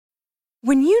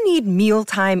When you need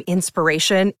mealtime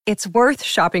inspiration, it's worth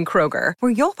shopping Kroger,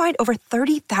 where you'll find over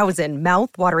 30,000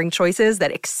 mouth-watering choices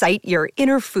that excite your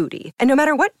inner foodie. And no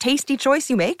matter what tasty choice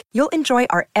you make, you'll enjoy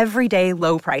our everyday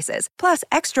low prices, plus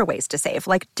extra ways to save,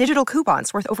 like digital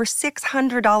coupons worth over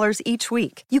 $600 each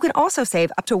week. You can also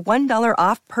save up to $1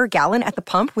 off per gallon at the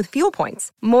pump with fuel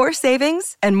points. More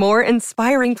savings and more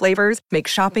inspiring flavors make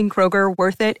shopping Kroger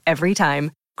worth it every time.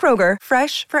 Kroger,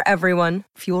 fresh for everyone.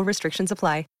 Fuel restrictions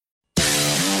apply.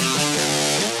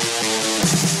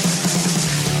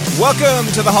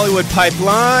 Welcome to the Hollywood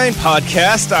Pipeline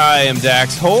podcast. I am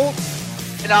Dax Holt.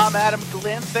 And I'm Adam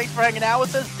Glenn. Thanks for hanging out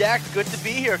with us. Dax, good to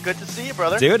be here. Good to see you,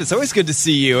 brother. Dude, it's always good to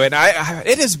see you. And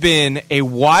it has been a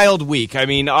wild week. I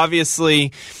mean,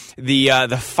 obviously,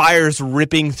 the fires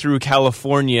ripping through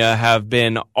California have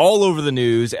been all over the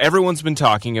news. Everyone's been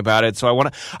talking about it. So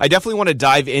I definitely want to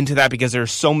dive into that because there are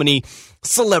so many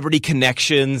celebrity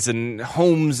connections and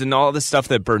homes and all this stuff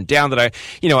that burned down that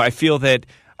I feel that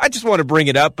I just want to bring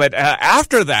it up, but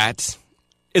after that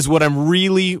is what I'm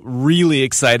really, really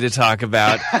excited to talk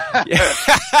about.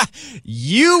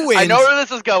 You went. I know where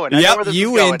this is going.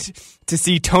 You went to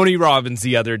see Tony Robbins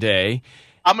the other day.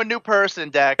 I'm a new person,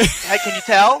 Dax. Hey, can you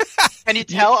tell? Can you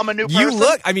tell I'm a new person? You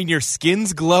look. I mean, your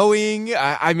skin's glowing.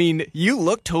 I mean, you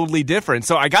look totally different.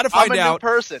 So I got to find out. I'm a new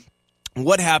person.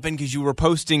 What happened, because you were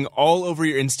posting all over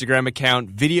your Instagram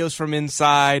account videos from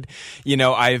inside. You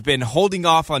know, I've been holding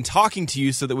off on talking to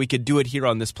you so that we could do it here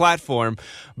on this platform,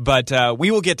 but we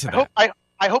will get to that.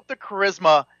 I hope the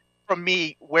charisma from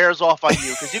me wears off on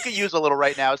you, because you could use a little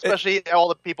right now, especially all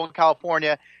the people in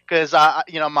California, because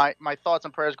my thoughts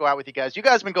and prayers go out with you guys. You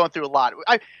guys have been going through a lot.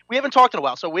 We haven't talked in a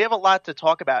while, so we have a lot to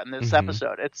talk about in this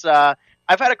episode. It's I've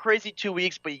had a crazy 2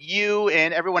 weeks, but you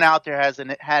and everyone out there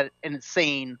had an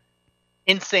insane.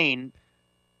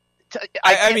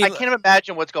 I can't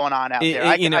imagine what's going on out there.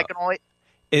 I can only.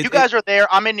 You guys are there.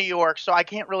 I'm in New York, so I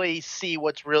can't really see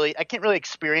I can't really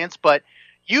experience. But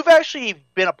you've actually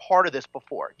been a part of this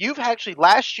before. You've actually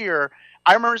last year.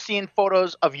 I remember seeing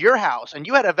photos of your house, and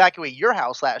you had to evacuate your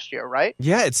house last year, right?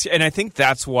 Yeah, and I think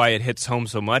that's why it hits home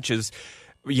so much. Is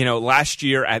last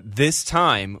year at this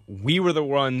time we were the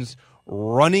ones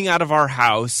running out of our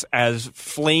house as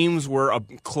flames were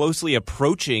closely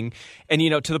approaching, and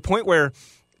to the point where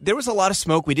there was a lot of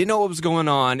smoke. We didn't know what was going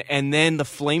on, and then the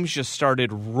flames just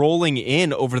started rolling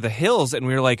in over the hills, and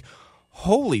we were like,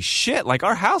 holy shit, like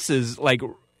our house is like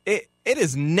it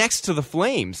is next to the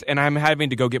flames, and I'm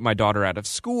having to go get my daughter out of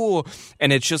school,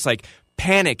 and it's just like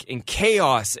panic and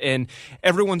chaos, and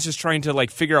everyone's just trying to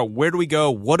like figure out, where do we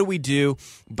go, what do we do?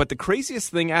 But the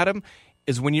craziest thing, Adam,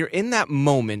 is when you're in that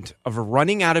moment of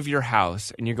running out of your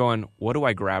house and you're going, what do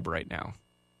I grab right now?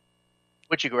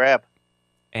 What you grab?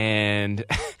 And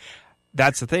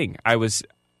that's the thing.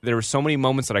 There were so many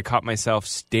moments that I caught myself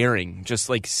staring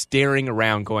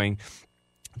around going,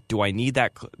 do I need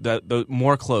the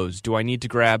more clothes? Do I need to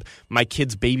grab my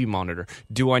kid's baby monitor?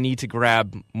 Do I need to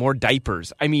grab more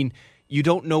diapers? I mean, you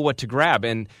don't know what to grab.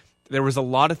 And there was a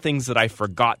lot of things that I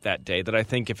forgot that day that I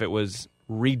think if it was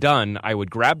redone, I would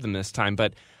grab them this time.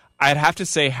 But I'd have to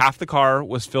say half the car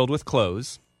was filled with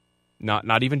clothes.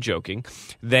 Not even joking.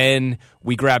 Then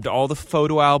we grabbed all the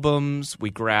photo albums.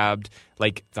 We grabbed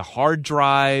like the hard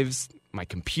drives, my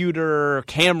computer,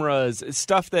 cameras,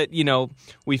 stuff that,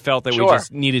 we felt that we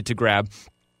just needed to grab.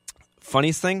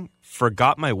 Funniest thing,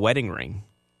 forgot my wedding ring.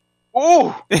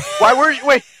 Ooh, why were you,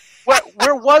 wait,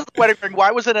 where was the wedding ring? Why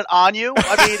wasn't it on you?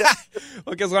 I mean,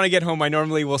 because when I get home, I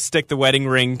normally will stick the wedding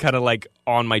ring kind of like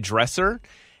on my dresser.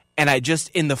 And I just,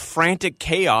 in the frantic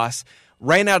chaos,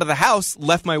 ran out of the house,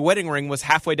 left my wedding ring, was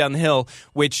halfway down the hill,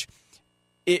 which,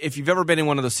 if you've ever been in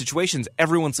one of those situations,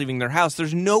 everyone's leaving their house.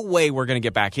 There's no way we're going to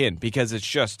get back in because it's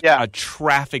just a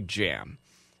traffic jam.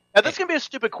 Now, this is going to be a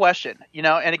stupid question,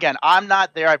 and again, I'm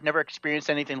not there. I've never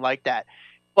experienced anything like that.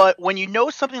 But when you know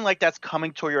something like that's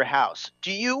coming to your house,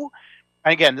 do you –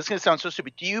 and again, this is going to sound so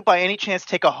stupid. Do you by any chance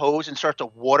take a hose and start to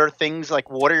water things, like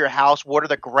water your house, water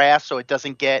the grass so it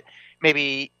doesn't get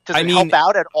maybe – does it help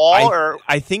out at all?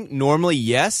 I think normally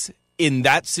yes. In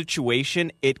that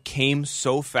situation, it came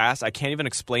so fast. I can't even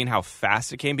explain how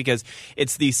fast it came because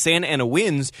it's these Santa Ana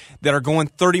winds that are going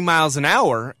 30 miles an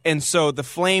hour. And so the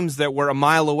flames that were a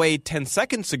mile away 10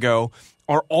 seconds ago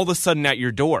are all of a sudden at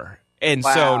your door. And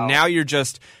so now you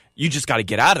just got to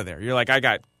get out of there. You're like, I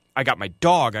got my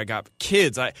dog, I got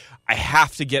kids. I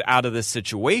have to get out of this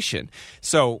situation.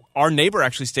 So our neighbor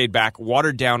actually stayed back,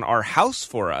 watered down our house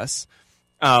for us.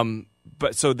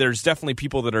 But so there's definitely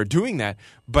people that are doing that.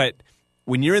 But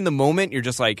when you're in the moment, you're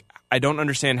just like, I don't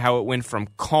understand how it went from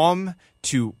calm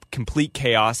to complete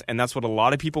chaos, and that's what a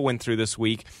lot of people went through this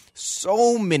week.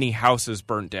 So many houses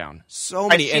burnt down. So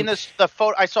many. I've seen the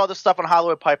photo. I saw this stuff on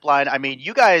Hollywood Pipeline. I mean,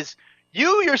 you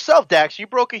yourself, Dax, you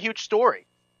broke a huge story.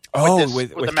 With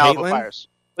the Malibu Caitlyn? fires,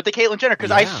 with the Caitlyn Jenner,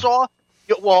 because I saw.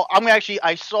 Well, I'm going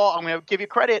to give you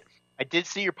credit. I did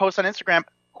see your post on Instagram.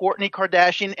 Kourtney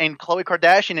Kardashian and Khloe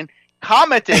Kardashian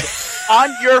commented on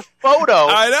your photo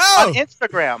on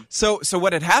Instagram. So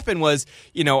what had happened was,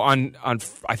 on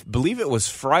I believe it was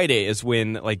Friday is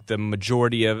when like the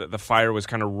majority of the fire was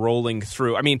kind of rolling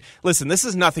through. I mean, listen, this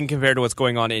is nothing compared to what's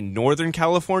going on in Northern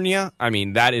California. I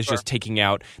mean, that is just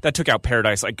took out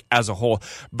Paradise like as a whole.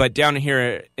 But down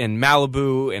here in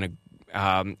Malibu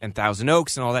and Thousand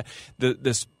Oaks and all that,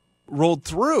 this rolled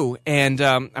through, and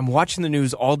I'm watching the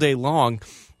news all day long.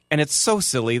 And it's so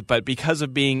silly, but because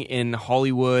of being in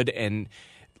Hollywood and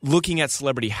looking at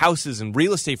celebrity houses and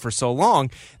real estate for so long,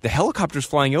 the helicopter's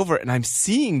flying over, and I'm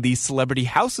seeing these celebrity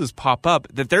houses pop up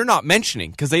that they're not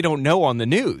mentioning because they don't know on the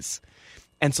news.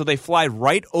 And so they fly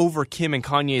right over Kim and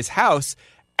Kanye's house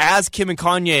as Kim and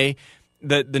Kanye,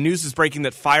 the news is breaking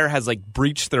that fire has like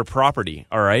breached their property,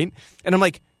 all right? And I'm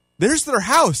like, there's their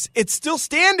house. It's still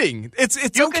standing. It's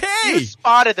okay. You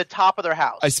spotted the top of their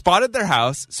house. I spotted their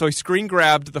house, so I screen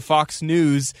grabbed the Fox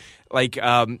News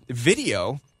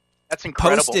video. That's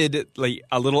incredible. Posted like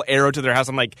a little arrow to their house.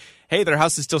 I'm like, hey, their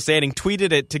house is still standing.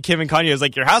 Tweeted it to Kim and Kanye. I was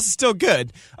like, your house is still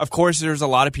good. Of course, there's a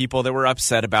lot of people that were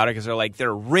upset about it because they're like,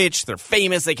 they're rich, they're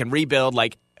famous, they can rebuild.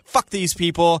 Like, fuck these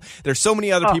people. There's so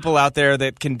many other people out there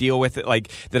that can deal with it,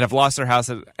 like that have lost their house.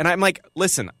 And I'm like,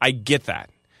 listen, I get that.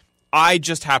 I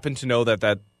just happen to know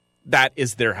that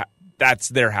is that's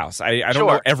their house. I don't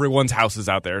know everyone's houses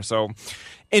out there. So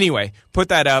anyway, put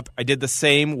that up. I did the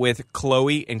same with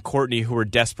Khloe and Kourtney, who were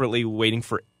desperately waiting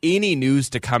for any news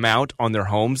to come out on their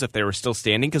homes if they were still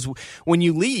standing. Because when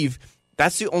you leave,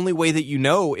 that's the only way that you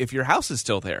know if your house is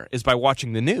still there is by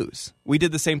watching the news. We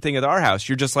did the same thing at our house.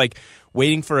 You're just like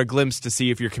waiting for a glimpse to see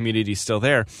if your community is still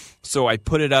there. So I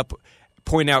put it up.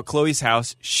 Point out Khloe's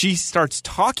house. She starts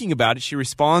talking about it. She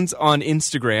responds on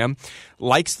Instagram,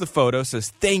 likes the photo, says,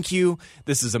 thank you.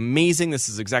 This is amazing. This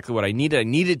is exactly what I needed. I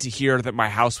needed to hear that my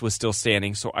house was still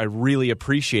standing, so I really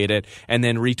appreciate it, and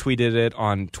then retweeted it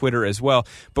on Twitter as well.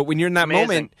 But when you're in that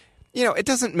moment, it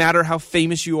doesn't matter how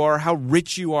famous you are, how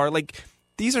rich you are. Like,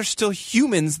 these are still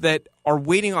humans that are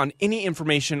waiting on any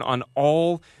information on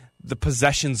all the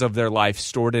possessions of their life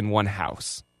stored in one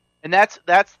house. And that's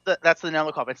the nail in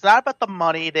the coffin. It's not about the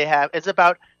money they have. It's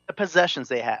about the possessions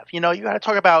they have. You got to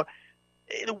talk about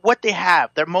what they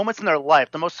have, their moments in their life,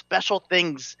 the most special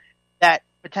things that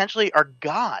potentially are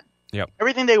gone. Yep.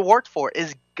 Everything they worked for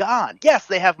is gone. Yes,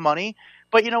 they have money,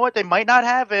 but you know what they might not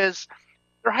have is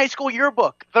their high school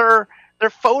yearbook, their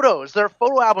photos, their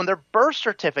photo album, their birth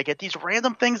certificate, these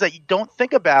random things that you don't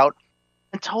think about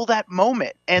until that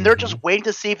moment, and they're just waiting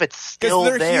to see if it's still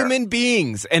there. Because they're human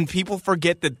beings, and people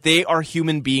forget that they are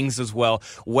human beings as well.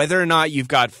 Whether or not you've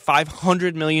got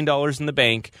 $500 million in the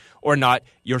bank or not,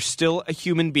 you're still a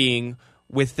human being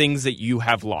with things that you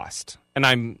have lost. And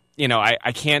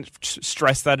I can't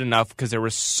stress that enough because there were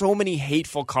so many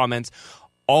hateful comments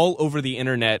all over the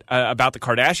internet about the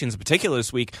Kardashians in particular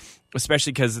this week,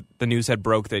 especially because the news had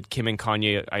broke that Kim and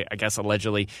Kanye, I guess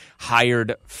allegedly,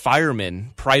 hired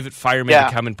private firemen to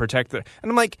come and protect them.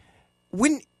 And I'm like,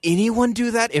 wouldn't anyone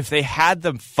do that if they had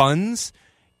the funds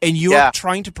and you're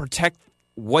trying to protect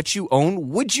what you own?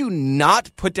 Would you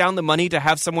not put down the money to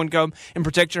have someone come and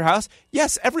protect your house?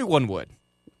 Yes, everyone would.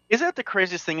 Isn't that the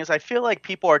craziest thing is I feel like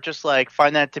people are just like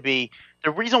find that to be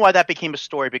the reason why that became a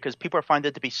story because people are finding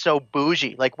it to be so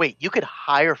bougie. Like, wait, you could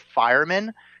hire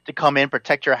firemen to come in and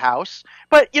protect your house.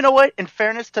 But you know what? In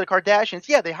fairness to the Kardashians,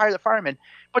 they hired the firemen,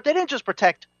 but they didn't just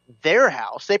protect their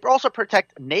house. They also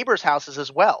protect neighbors' houses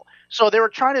as well. So they were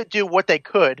trying to do what they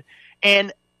could.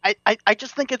 And I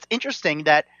just think it's interesting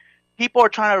that people are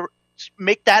trying to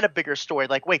make that a bigger story.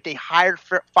 Like, wait, they hired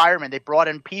firemen. They brought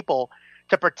in people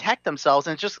to protect themselves.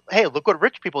 And it's just, hey, look what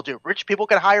rich people do. Rich people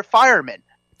can hire firemen.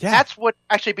 Yeah. That's what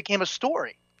actually became a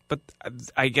story. But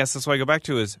I guess that's what I go back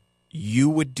to is you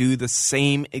would do the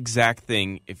same exact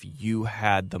thing if you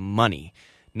had the money.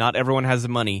 Not everyone has the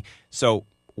money. So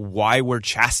why we're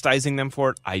chastising them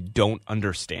for it, I don't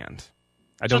understand.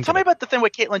 So tell me about the thing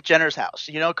with Caitlyn Jenner's house,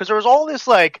 because there was all this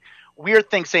like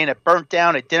weird thing saying it burnt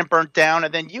down, it didn't burn down,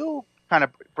 and then you kind of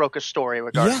broke a story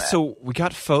regarding that. So we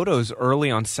got photos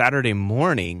early on Saturday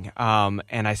morning,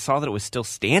 and I saw that it was still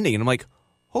standing, and I'm like,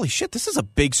 holy shit, this is a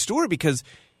big story because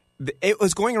it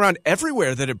was going around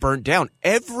everywhere that it burnt down.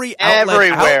 Every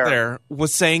outlet out there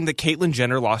was saying that Caitlyn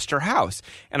Jenner lost her house.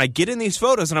 And I get in these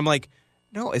photos and I'm like,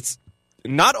 no, it's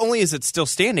not only is it still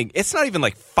standing, it's not even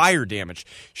like fire damage.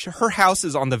 Her house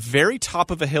is on the very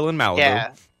top of a hill in Malibu.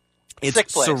 Yeah.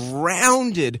 It's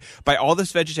surrounded by all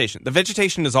this vegetation. The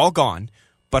vegetation is all gone,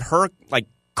 but her like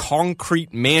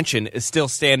concrete mansion is still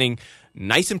standing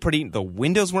nice and pretty. The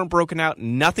windows weren't broken out.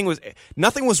 Nothing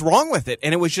was wrong with it,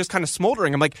 and it was just kind of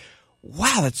smoldering. I'm like,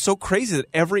 wow, that's so crazy that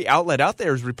every outlet out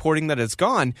there is reporting that it's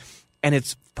gone, and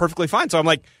it's perfectly fine. So I'm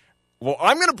like, well,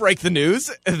 I'm going to break the news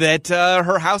that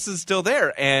her house is still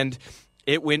there, and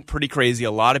it went pretty crazy.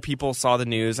 A lot of people saw the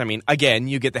news. I mean, again,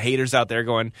 you get the haters out there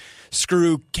going,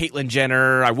 screw Caitlyn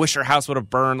Jenner. I wish her house would have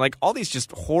burned. Like, all these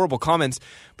just horrible comments.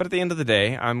 But at the end of the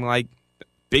day, I'm like,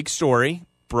 big story,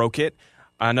 broke it.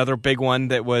 Another big one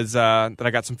that was that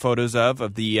I got some photos of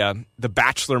the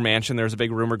Bachelor Mansion. There was a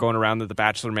big rumor going around that the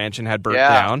Bachelor Mansion had burnt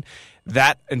down.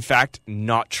 That, in fact,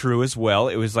 not true as well.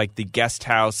 It was like the guest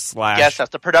house / Yes,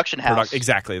 that's the production house.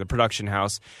 Exactly, the production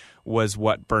house was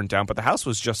what burnt down, but the house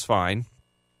was just fine.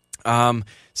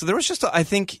 So there was just, I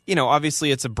think,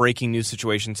 obviously it's a breaking news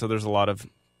situation, so there's a lot of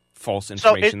false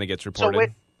information that gets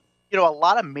reported. A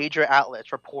lot of major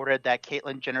outlets reported that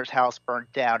Caitlyn Jenner's house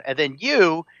burnt down, and then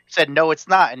you said, no, it's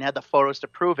not, and had the photos to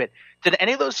prove it. Did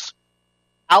any of those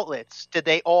outlets, did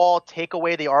they all take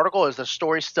away the article? Is the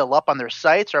story still up on their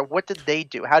sites, or what did they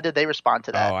do? How did they respond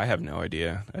to that? Oh, I have no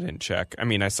idea. I didn't check. I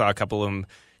mean, I saw a couple of them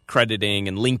crediting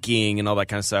and linking and all that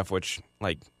kind of stuff, which,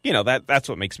 that's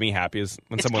what makes me happy is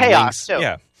when someone chaos, links.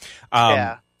 Too.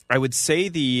 Yeah. I would say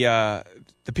the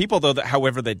people, though,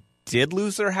 that did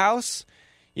lose their house,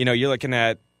 you're looking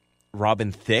at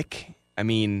Robin Thicke. I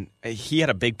mean, he had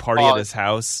a big party at his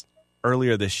house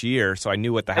earlier this year, so I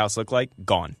knew what the house looked like.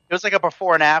 Gone. It was like a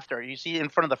before and after. You see in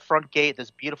front of the front gate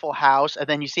this beautiful house, and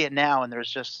then you see it now, and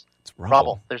there's just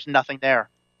rubble. There's nothing there.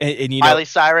 And Miley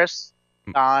Cyrus,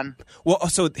 gone. Well,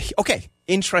 so, okay,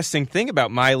 interesting thing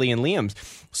about Miley and Liam's.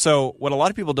 So what a lot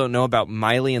of people don't know about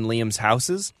Miley and Liam's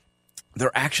houses,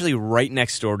 they're actually right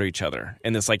next door to each other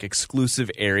in this like exclusive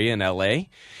area in L.A.,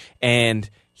 and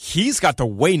he's got the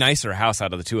way nicer house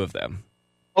out of the two of them.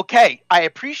 Okay, I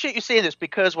appreciate you saying this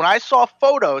because when I saw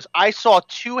photos, I saw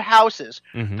two houses.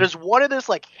 Mm-hmm. There's one of this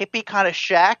like hippie kind of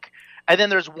shack, and then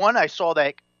there's one I saw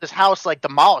that this house like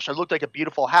demolished. It looked like a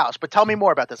beautiful house. But tell me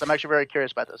more about this. I'm actually very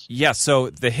curious about this. Yeah, so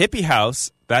the hippie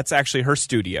house, that's actually her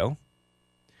studio,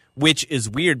 which is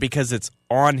weird because it's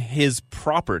on his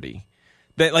property.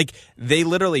 They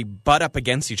literally butt up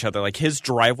against each other. Like his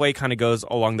driveway kind of goes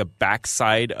along the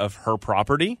backside of her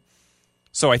property.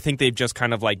 So I think they've just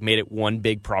kind of like made it one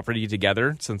big property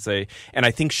together and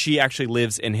I think she actually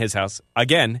lives in his house.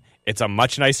 Again, it's a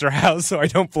much nicer house, so I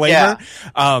don't blame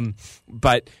her.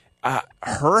 But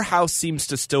her house seems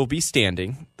to still be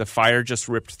standing. The fire just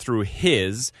ripped through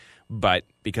his, but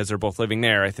because they're both living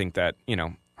there, I think that,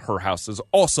 her house is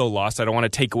also lost. I don't want to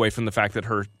take away from the fact that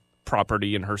her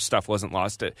property and her stuff wasn't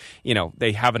lost.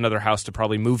 They have another house to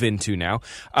probably move into now.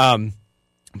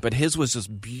 But his was this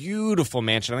beautiful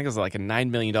mansion. I think it was like a $9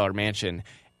 million mansion.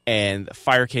 And the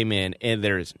fire came in, and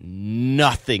there is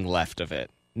nothing left of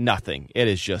it. Nothing. It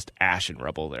is just ash and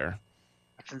rubble there.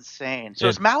 That's insane. So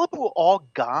is Malibu all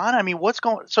gone? I mean, what's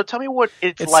going – so tell me what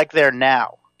it's like there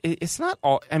now. It's not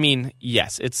all – I mean,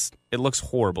 yes, it looks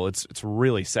horrible. It's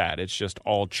really sad. It's just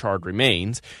all charred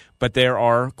remains. But there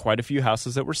are quite a few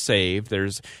houses that were saved.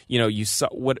 There's – you saw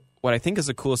what I think is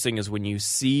the coolest thing is when you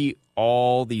see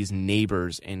all these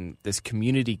neighbors and this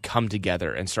community come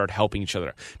together and start helping each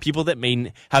other. People that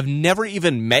may have never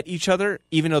even met each other,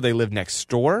 even though they live next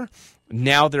door,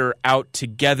 now they're out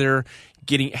together –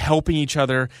 helping each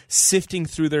other, sifting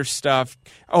through their stuff.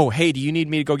 Oh, hey, do you need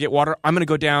me to go get water? I'm going to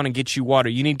go down and get you water.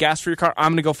 You need gas for your car?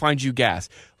 I'm going to go find you gas.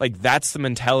 Like, that's the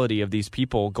mentality of these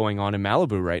people going on in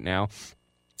Malibu right now.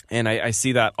 And I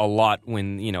see that a lot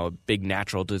when, a big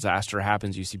natural disaster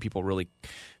happens. You see people really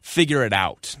figure it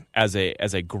out as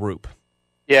a group.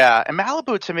 Yeah, and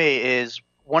Malibu to me is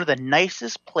one of the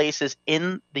nicest places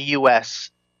in the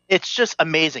U.S. It's just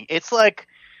amazing. It's like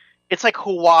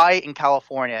Hawaii in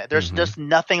California. There's just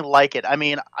nothing like it. I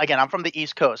mean, again, I'm from the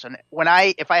East Coast, and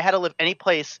if I had to live any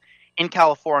place in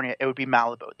California, it would be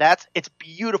Malibu. It's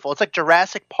beautiful. It's like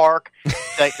Jurassic Park,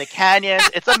 the canyons.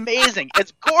 It's amazing.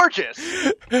 It's gorgeous.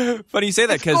 Funny you say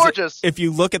that because if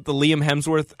you look at the Liam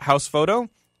Hemsworth house photo,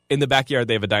 in the backyard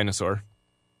they have a dinosaur.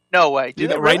 No way.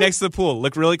 Right next to the pool.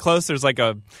 Look really close. There's like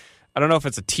I don't know if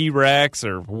it's a T-Rex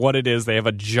or what it is. They have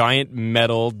a giant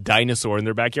metal dinosaur in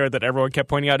their backyard that everyone kept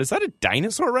pointing out. Is that a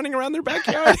dinosaur running around their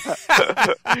backyard?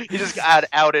 He just got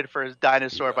outed for his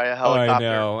dinosaur by a helicopter.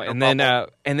 I know.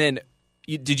 And then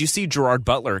did you see Gerard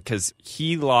Butler? Because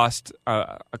he lost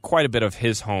quite a bit of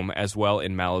his home as well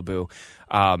in Malibu.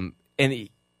 And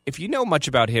if you know much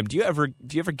about him, do you ever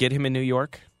get him in New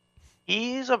York?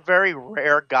 He's a very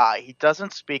rare guy. He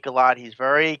doesn't speak a lot. He's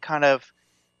very kind of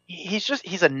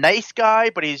he's a nice guy,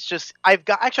 but I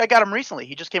got him recently.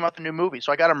 He just came out with a new movie,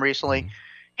 so I got him recently.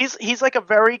 He's like a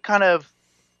very kind of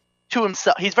to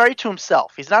himself. He's very to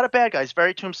himself. He's not a bad guy. He's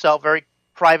very to himself, very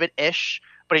private-ish,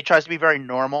 but he tries to be very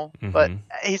normal. But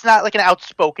he's not like an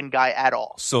outspoken guy at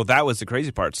all. So that was the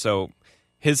crazy part. So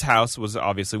his house was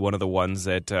obviously one of the ones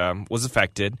that was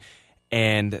affected,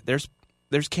 and there's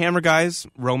camera guys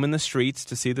roaming the streets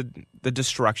to see the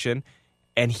destruction,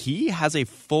 and he has a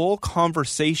full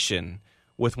conversation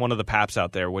with one of the paps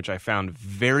out there, which I found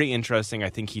very interesting. I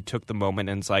think he took the moment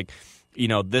and it's like,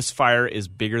 this fire is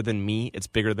bigger than me. It's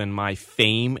bigger than my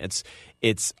fame.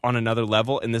 It's on another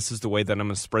level, and this is the way that I'm going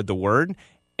to spread the word,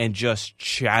 and just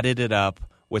chatted it up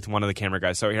with one of the camera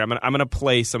guys. So here, I'm going to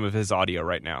play some of his audio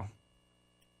right now.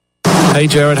 Hey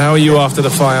Jared, how are you after the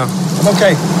fire? I'm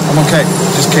okay.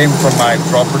 Just came from my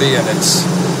property and it's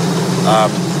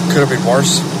could have been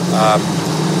worse.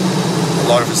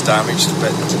 A lot of it's damaged,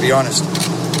 but to be honest,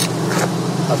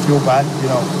 I feel bad.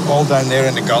 All down there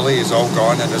in the gully is all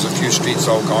gone, and there's a few streets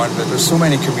all gone. But there's so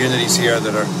many communities here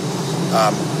that are,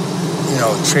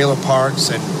 trailer parks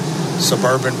and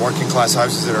suburban working class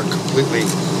houses that are completely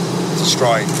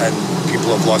destroyed, and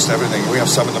people have lost everything. We have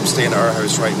some of them staying at our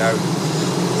house right now.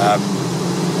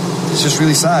 It's just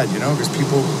really sad, because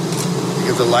people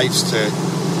give their lives to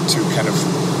kind of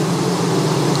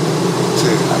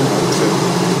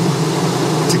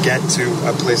to get to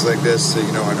a place like this.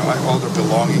 All their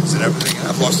belongings and everything. And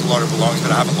I've lost a lot of belongings,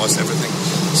 but I haven't lost everything.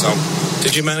 So,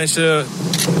 did you manage to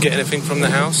get anything from the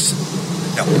house?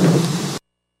 No.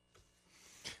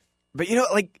 But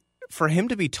for him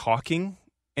to be talking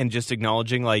and just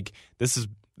acknowledging, like, this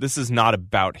is not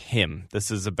about him.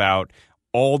 This is about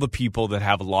all the people that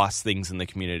have lost things in the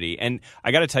community. And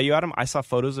I got to tell you, Adam, I saw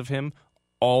photos of him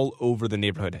all over the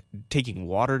neighborhood, taking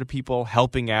water to people,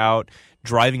 helping out,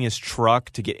 driving his truck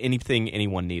to get anything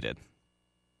anyone needed.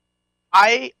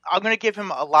 I'm going to give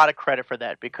him a lot of credit for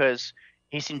that because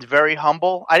he seemed very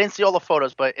humble. I didn't see all the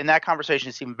photos, but in that conversation,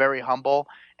 he seemed very humble.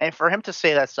 And for him to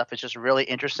say that stuff is just really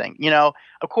interesting.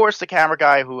 Of course, the camera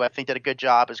guy, who I think did a good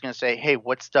job, is going to say, hey,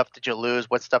 what stuff did you lose?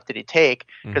 What stuff did he take?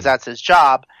 Because that's his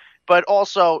job. But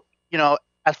also,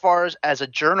 as far as a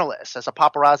journalist, as a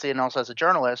paparazzi and also as a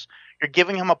journalist, you're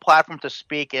giving him a platform to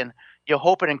speak, and you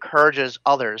hope it encourages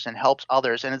others and helps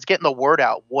others. And it's getting the word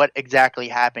out what exactly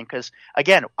happened. Because,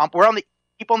 again, we're on the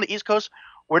people on the East Coast.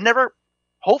 We're never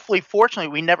 – hopefully,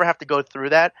 fortunately, we never have to go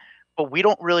through that. But we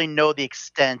don't really know the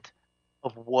extent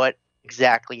of what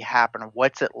exactly happened or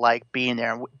what's it like being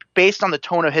there. And based on the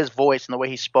tone of his voice and the way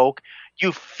he spoke,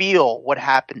 you feel what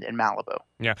happened in Malibu.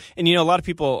 Yeah. And, a lot of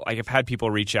people, like, I've had people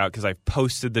reach out because I've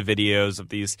posted the videos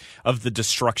of the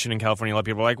destruction in California. A lot of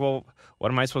people are like, well,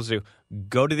 what am I supposed to do?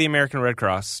 Go to the American Red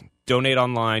Cross, donate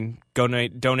online,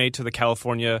 donate to the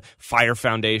California Fire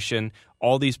Foundation.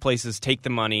 All these places take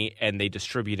the money and they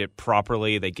distribute it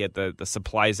properly. They get the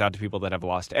supplies out to people that have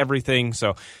lost everything.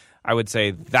 So I would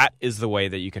say that is the way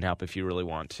that you can help if you really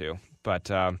want to.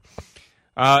 But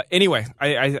anyway,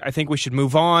 I think we should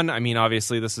move on. I mean,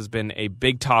 obviously, this has been a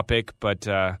big topic, but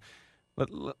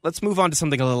let's move on to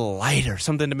something a little lighter,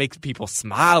 something to make people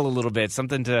smile a little bit,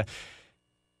 something to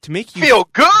make you feel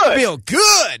good. Feel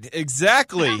good,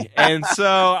 exactly. And so,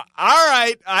 all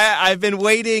right, I've been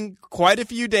waiting quite a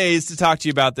few days to talk to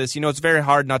you about this. It's very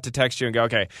hard not to text you and go,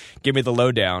 okay, give me the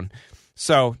lowdown.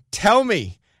 So tell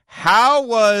me, how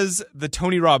was the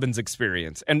Tony Robbins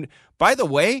experience? And by the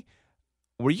way,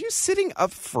 were you sitting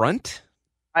up front?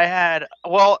 I had –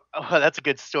 that's a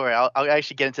good story. I'll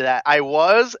actually get into that. I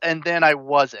was, and then I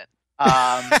wasn't.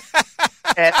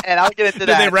 And I'll get into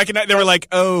that. They were like,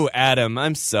 oh, Adam,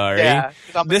 I'm sorry. Yeah,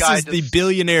 this is the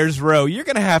billionaire's row. You're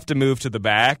going to have to move to the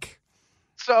back.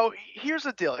 So here's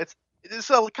the deal. It's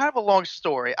kind of a long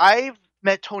story. I've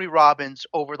met Tony Robbins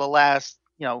over the last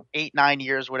 8-9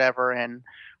 years, whatever, and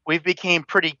we've became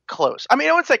pretty close. I mean,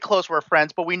 I wouldn't say close, we're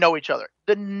friends, but we know each other.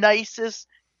 The nicest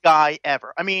guy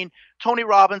ever. I mean, Tony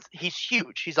Robbins, he's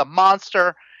huge. He's a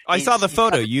monster. I saw the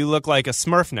photo. You look like a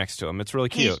Smurf next to him. It's really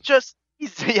cute.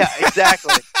 Yeah,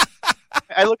 exactly.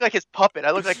 I look like his puppet.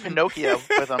 I look like Pinocchio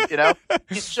with him,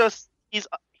 he's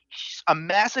a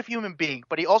massive human being,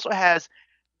 but he also has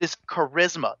this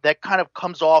charisma that kind of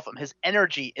comes off him. His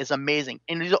energy is amazing.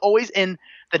 And he's always in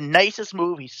the nicest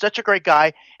mood. He's such a great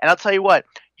guy. And I'll tell you what,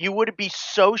 you would be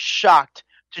so shocked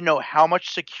to know how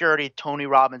much security Tony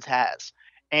Robbins has.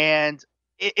 And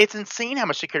it's insane how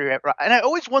much security. And I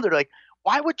always wondered, like,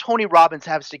 why would Tony Robbins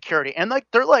have security? And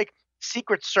they're like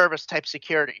Secret Service type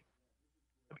security.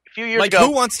 few years like ago.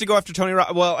 who wants to go after Tony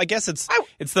Robbins? Well, I guess it's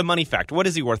the money factor. What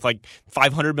is he worth? Like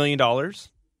 $500 million?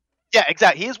 Yeah,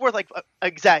 exactly. He's worth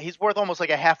he's worth almost like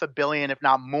 $500 million, if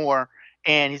not more.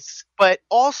 And but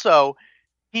also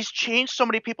he's changed so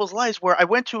many people's lives. Where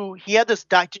he had this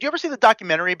did you ever see the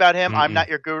documentary about him? I'm Not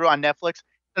Your Guru on Netflix.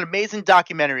 It's an amazing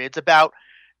documentary. It's about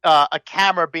a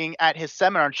camera being at his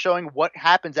seminar and showing what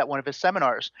happens at one of his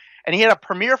seminars. And he had a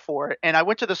premiere for it. And I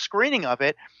went to the screening of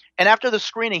it. And after the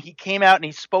screening, he came out and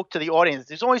he spoke to the audience.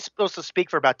 He's only supposed to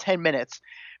speak for about 10 minutes,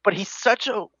 but he's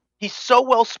so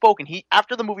well spoken.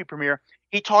 After the movie premiere,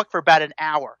 he talked for about an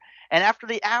hour. And after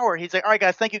the hour, he's like, "All right,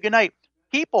 guys, thank you. Good night."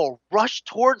 People rushed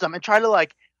towards him and tried to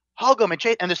like hug him and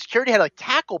chase. And the security had to like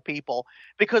tackle people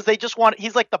because they just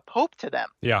he's like the Pope to them.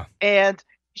 Yeah. And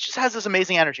he just has this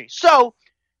amazing energy. So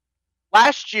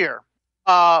last year,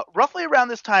 roughly around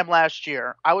this time last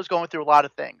year, I was going through a lot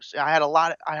of things. I had a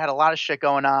lot of shit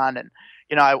going on,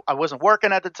 and I wasn't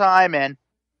working at the time. And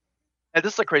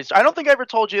this is a crazy story. I don't think I ever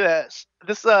told you this.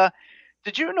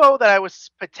 Did you know that I was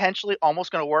potentially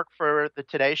almost going to work for the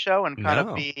Today Show and kind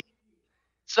of be?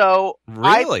 So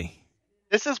really,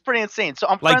 this is pretty insane. So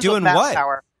I'm like friends doing with Matt what?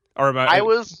 Lauer. Or I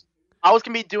was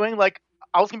gonna be doing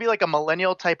I was gonna be like a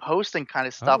millennial type hosting kind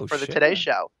of stuff for the Today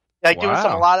Show. Like doing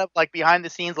a lot of like behind the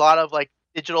scenes, a lot of like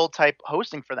digital type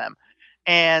hosting for them.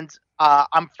 And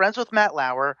I'm friends with Matt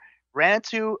Lauer. Ran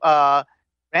into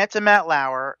Matt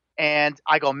Lauer, and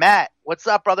I go, "Matt, what's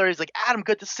up, brother?" He's like, "Adam,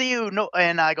 good to see you." No,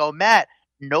 and I go, "Matt,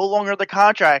 no longer the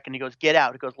contract." And he goes, "Get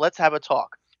out." He goes, "Let's have a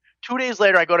talk." 2 days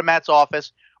later, I go to Matt's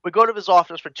office. We go to his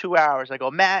office for 2 hours. I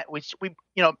go, "Matt, we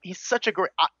he's such a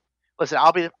great listen.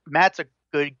 Matt's a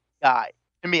good guy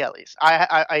to me, at least.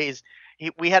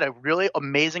 We had a really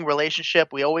amazing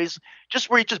relationship. We always just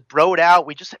broed out.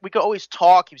 We could always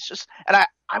talk. He was just, and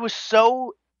I was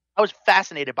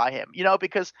fascinated by him,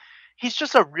 because he's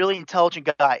just a really intelligent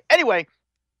guy. Anyway,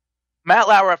 Matt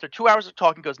Lauer, after 2 hours of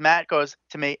talking, Matt goes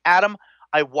to me, "Adam,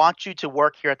 I want you to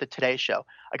work here at the Today Show."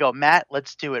 I go, "Matt,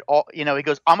 let's do it." He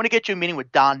goes, "I'm going to get you a meeting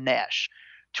with Don Nash."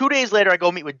 2 days later, I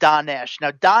go meet with Don Nash.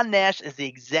 Now, Don Nash is the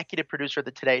executive producer of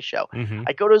the Today Show. Mm-hmm.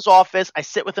 I go to his office. I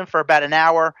sit with him for about an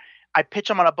hour. I pitch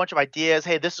him on a bunch of ideas.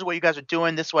 "Hey, this is what you guys are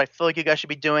doing. This is what I feel like you guys should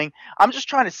be doing." I'm just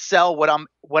trying to sell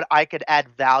what I could add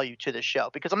value to the show,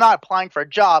 because I'm not applying for a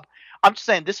job. I'm just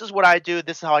saying, this is what I do.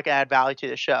 This is how I can add value to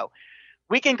the show.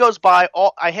 Weekend goes by.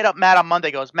 I hit up Matt on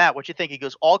Monday. Goes, "Matt, what you think?" He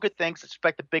goes, "All good things.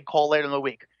 Expect a big call later in the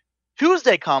week."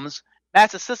 Tuesday comes.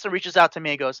 Matt's assistant reaches out to me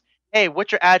and goes, "Hey,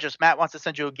 what's your address? Matt wants to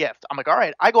send you a gift." I'm like, "All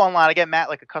right." I go online. I get Matt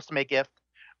like a custom-made gift.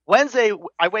 Wednesday,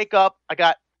 I wake up. I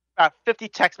got about 50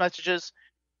 text messages.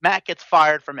 Matt gets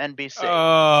fired from NBC.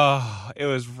 Oh, it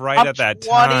was right at that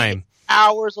 20 time.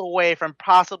 hours away from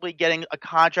possibly getting a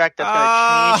contract that's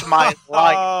going to change my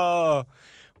life. Oh,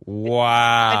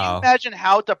 wow. Can you imagine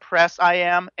how depressed I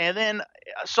am? And then,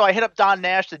 so I hit up Don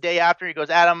Nash the day after. He goes,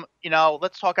 "Adam,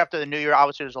 let's talk after the new year.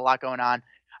 Obviously, there's a lot going on."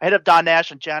 I hit up Don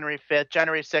Nash on January 5th.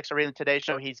 January 6th, I read the Today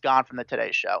Show. He's gone from the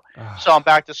Today Show. So I'm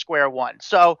back to square one.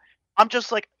 So I'm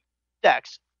just like,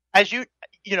 Dex, as you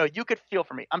could feel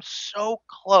for me. I'm so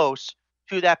close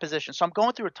to that position. So I'm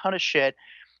going through a ton of shit.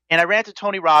 And I ran to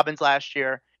Tony Robbins last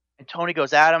year. And Tony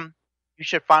goes, "Adam, you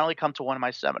should finally come to one of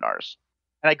my seminars."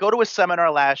 And I go to a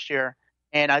seminar last year.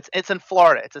 And it's in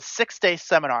Florida. It's a 6-day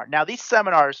seminar. Now, these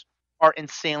seminars are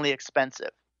insanely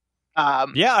expensive.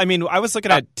 Yeah, I mean, I was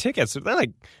looking at tickets. They're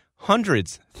like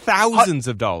hundreds, thousands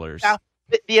of dollars. Now,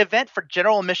 the event for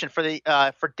general admission for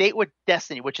Date with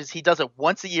Destiny, he does it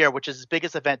once a year, which is his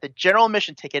biggest event. The general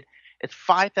admission ticket is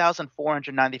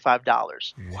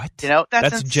 $5,495. What?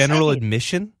 That's general insane.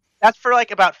 admission? That's for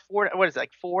like about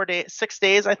 6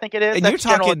 days, I think it is. And that's you're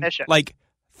general talking admission. like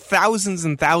thousands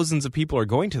and thousands of people are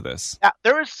going to this.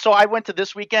 So I went to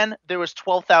this weekend. There was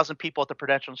 12,000 people at the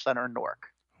Prudential Center in Newark.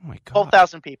 Oh my God.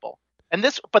 12,000 people. And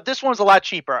this one's a lot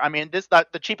cheaper. I mean,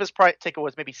 the cheapest price ticket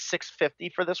was maybe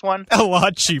 $650 for this one. A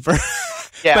lot cheaper.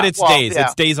 Yeah, but it's days. Yeah.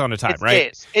 It's days on a time,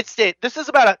 right? It's days. This is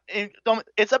about a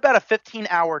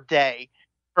 15-hour day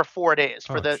for 4 days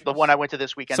for the one I went to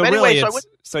this weekend. So but really, anyway,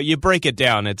 so you break it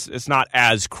down. It's not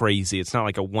as crazy. It's not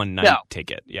like a one-night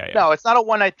ticket. Yeah. No, it's not a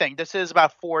one-night thing. This is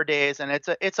about 4 days, and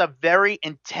it's a very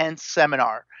intense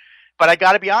seminar. But I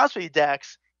got to be honest with you,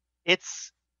 Dex. I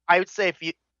would say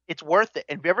it's worth it.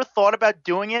 And if you ever thought about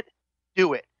doing it,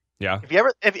 do it. Yeah. If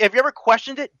you ever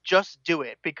questioned it, just do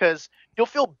it, because you'll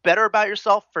feel better about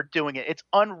yourself for doing it. It's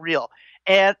unreal.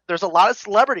 And there's a lot of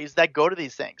celebrities that go to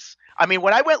these things. I mean,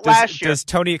 when I went last year, does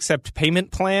Tony accept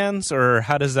payment plans, or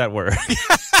how does that work?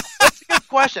 That's a good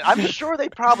question. I'm sure they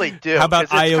probably do. How about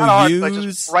it's hard to, IOUs?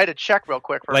 just write a check real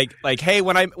quick for like hey,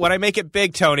 when I make it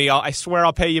big, Tony, I swear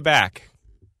I'll pay you back.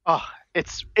 Oh,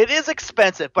 it is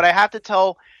expensive, but I have to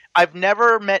tell, I've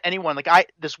never met anyone like I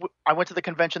went to the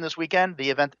convention this weekend, the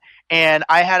event, and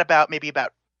I had about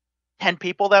 10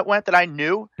 people that went that I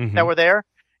knew that were there.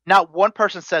 Not one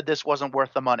person said this wasn't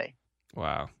worth the money.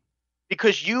 Wow.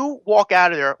 Because you walk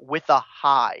out of there with a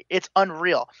high. It's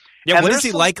unreal. Yeah, and what is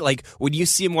he like? Like, when you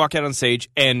see him walk out on stage,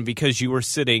 and because you were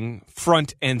sitting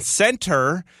front and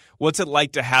center, what's it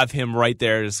like to have him right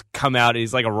there just come out?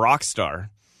 He's like a rock star.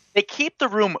 They keep the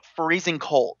room freezing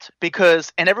cold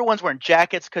and everyone's wearing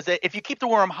jackets because if you keep the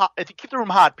room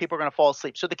hot, people are going to fall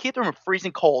asleep. So they keep the room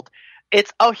freezing cold.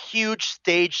 It's a huge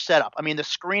stage setup. I mean, the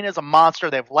screen is a monster.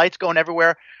 They have lights going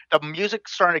everywhere. The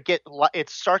music's starting to it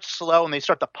starts slow and they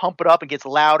start to pump it up and gets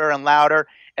louder and louder.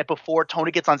 And before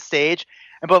Tony gets on stage,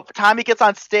 and by the time he gets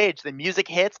on stage, the music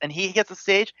hits and he gets on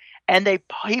stage and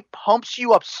he pumps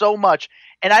you up so much.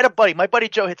 And I had a buddy, my buddy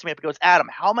Joe hits me up and goes, Adam,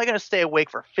 how am I going to stay awake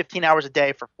for 15 hours a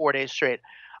day for 4 days straight?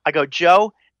 I go,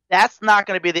 Joe, that's not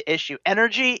going to be the issue.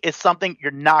 Energy is something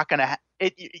you're not going to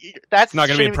that's not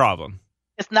going to be a problem.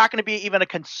 It's not going to be even a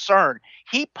concern.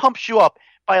 He pumps you up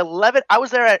by 11. I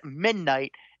was there at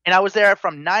midnight, and I was there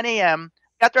from 9 a.m.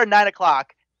 Got there at 9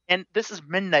 o'clock, and this is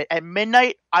midnight. At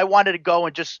midnight, I wanted to go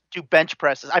and just do bench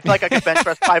presses. I feel like I could bench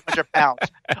press 500 pounds.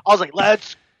 I was like,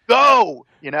 let's go,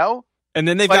 you know? And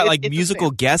then they've got like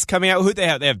musical guests coming out. Who they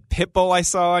have? They have Pitbull. I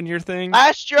saw on your thing.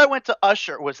 Last year I went to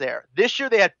Usher. Was there? This year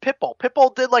they had Pitbull.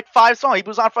 Pitbull did like 5 songs. He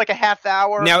was on for like a half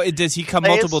hour. Now, does he come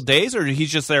multiple days, or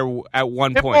he's just there at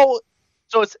one point?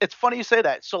 So it's funny you say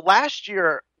that. So last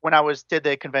year when I did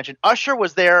the convention, Usher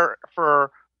was there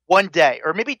for 1 day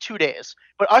or maybe 2 days.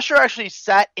 But Usher actually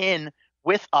sat in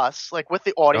with us, like with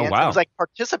the audience. Oh, wow. He was like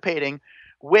participating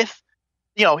with,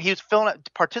 he was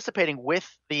participating with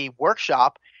the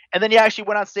workshop. And then he actually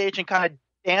went on stage and kind of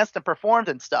danced and performed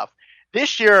and stuff.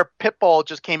 This year, Pitbull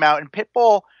just came out, and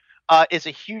Pitbull is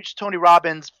a huge Tony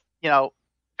Robbins,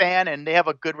 fan, and they have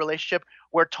a good relationship.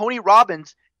 Where Tony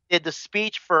Robbins did the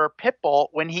speech for Pitbull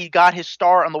when he got his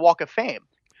star on the Walk of Fame.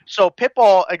 So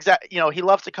Pitbull, he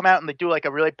loves to come out and they do like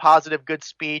a really positive, good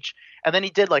speech. And then he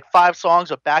did like 5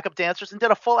 songs with backup dancers and did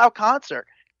a full-out concert.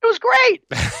 It was great.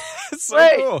 It's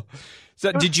so cool.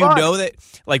 So did you know that,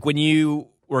 like, when you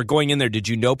were going in there, did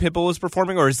you know Pitbull was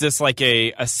performing, or is this like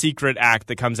a secret act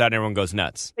that comes out and everyone goes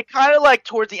nuts? It kind of like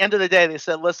towards the end of the day, they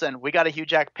said, listen, we got a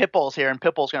huge act. Pitbull's here, and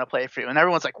Pitbull's going to play for you. And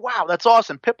everyone's like, wow, that's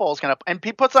awesome. Pitbull's going to – and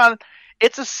he puts on –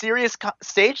 it's a serious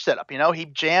stage setup, He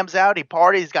jams out. He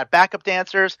parties. He's got backup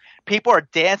dancers. People are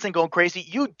dancing, going crazy.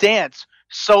 You dance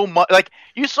so much. Like,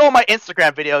 you saw my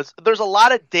Instagram videos. There's a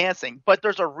lot of dancing, but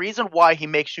there's a reason why he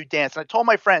makes you dance. And I told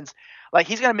my friends, like,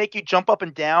 he's going to make you jump up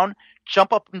and down.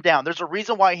 There's a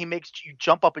reason why he makes you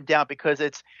jump up and down, because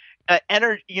it's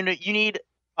energy. You need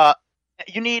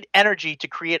energy to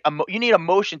create you need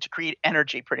emotion to create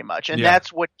energy, pretty much, and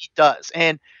that's what he does.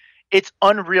 And it's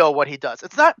unreal what he does.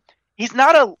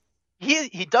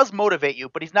 He does motivate you,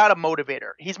 but he's not a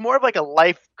motivator. He's more of like a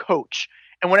life coach.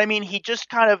 And what I mean, he just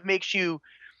kind of makes you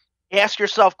ask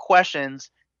yourself questions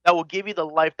that will give you the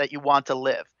life that you want to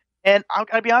live. And I'm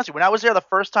going to be honest with you, when I was there the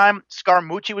first time,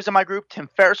 Scaramucci was in my group, Tim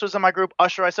Ferriss was in my group,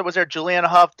 Usher, I said, was there, Juliana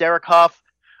Huff, Derek Huff,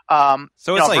 so it's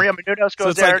like, Maria Menounos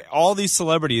goes so there. Like all these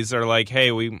celebrities are like,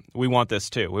 hey, we want this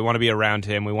too. We want to be around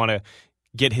him. We want to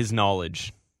get his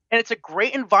knowledge. And it's a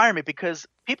great environment because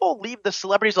people leave the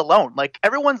celebrities alone. Like,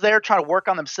 everyone's there trying to work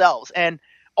on themselves. And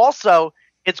also,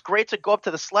 it's great to go up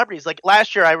to the celebrities. Like,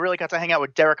 last year, I really got to hang out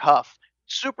with Derek Huff.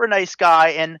 Super nice guy.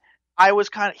 And I was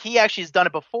he actually has done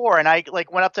it before. And I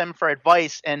went up to him for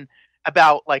advice and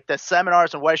about like the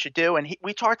seminars and what I should do. And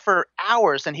we talked for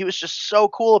hours, and he was just so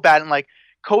cool about it and like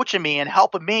coaching me and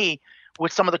helping me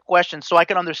with some of the questions so I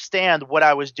could understand what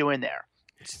I was doing there.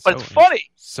 But it's funny.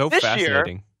 So this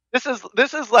fascinating. Year,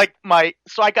 this is like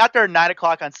so I got there at 9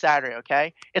 o'clock on Saturday.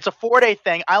 Okay. It's a 4-day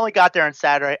thing. I only got there on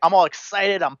Saturday. I'm all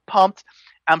excited. I'm pumped.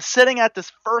 I'm sitting at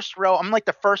this first row. I'm like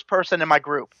the first person in my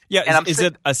group. Yeah. And is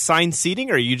it assigned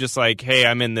seating, or are you just like, hey,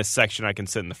 I'm in this section, I can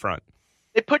sit in the front?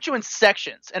 They put you in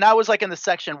sections, and I was like in the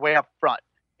section way up front.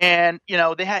 And he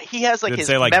has like Did it his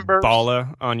say like members.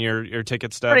 Bala on your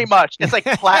ticket stub? Pretty much. It's like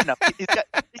platinum.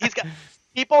 He's got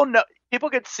people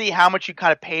could see how much you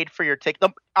kind of paid for your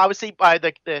ticket. Obviously, by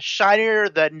the shinier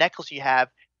the necklace you have,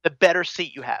 the better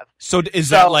seat you have. So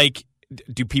that like,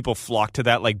 do people flock to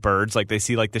that like birds? Like they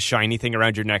see like the shiny thing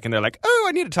around your neck and they're like, oh,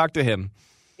 I need to talk to him.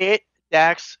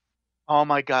 Dax, oh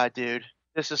my God, dude.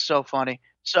 This is so funny.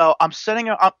 So I'm sitting,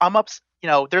 I'm up,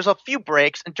 there's a few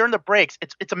breaks, and during the breaks,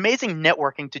 it's amazing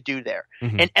networking to do there.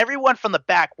 Mhm. And everyone from the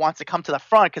back wants to come to the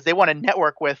front because they want to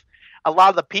network with a lot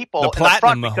of the people The in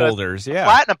platinum the front holders, yeah.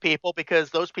 platinum people, because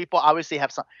those people obviously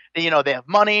have some, they have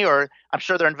money, or I'm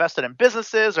sure they're invested in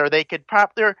businesses, or they could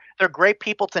they're great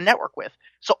people to network with.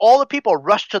 So all the people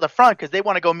rush to the front because they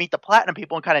want to go meet the platinum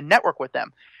people and kind of network with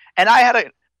them. And I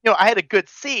had a good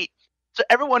seat, so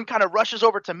everyone kind of rushes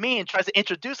over to me and tries to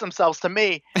introduce themselves to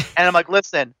me, and I'm like,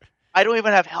 listen, I don't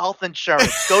even have health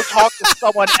insurance. Go talk to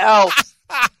someone else.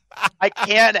 I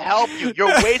can't help you.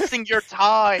 You're wasting your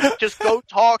time. Just go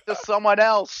talk to someone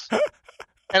else.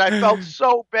 And I felt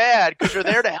so bad because you're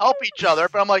there to help each other.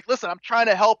 But I'm like, listen, I'm trying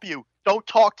to help you. Don't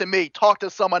talk to me. Talk to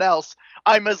someone else.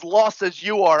 I'm as lost as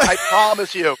you are. I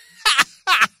promise you.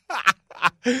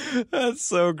 That's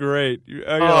so great. You're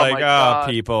my God.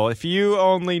 people, if you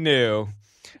only knew.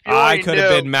 You I only could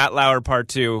have knew. been Matt Lauer Part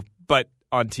 2, but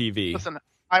on TV. Listen,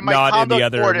 my not in the condo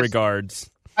other court is- regards.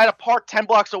 I had to park 10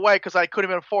 blocks away because I couldn't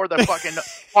even afford the fucking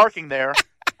parking there.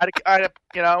 I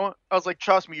was like,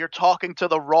 trust me, you're talking to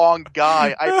the wrong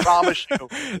guy. I promise you.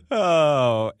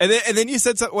 Oh, and then you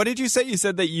said what did you say? You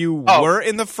said that you were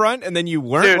in the front, and then you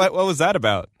weren't. Dude. What was that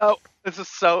about? Oh, this is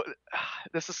so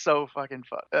fucking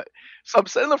fun. So I'm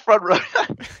sitting in the front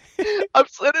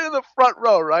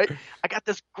row. Right? I got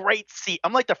this great seat.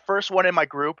 I'm like the first one in my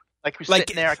group, like who's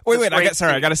sitting there. Wait,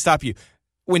 I got to stop you.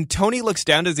 When Tony looks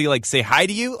down, does he like say hi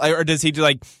to you, or does he do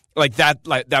like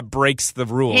that breaks the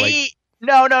rule?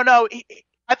 No.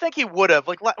 I think he would have.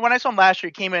 Like when I saw him last year,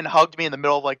 he came in and hugged me in the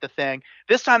middle of like the thing.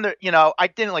 This time, I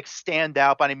didn't like stand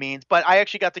out by any means, but I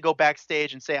actually got to go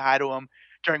backstage and say hi to him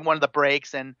during one of the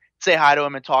breaks and say hi to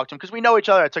him and talk to him because we know each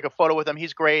other. I took a photo with him.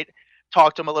 He's great.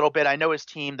 Talked to him a little bit. I know his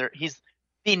team. He's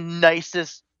the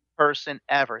nicest person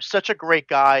ever. Such a great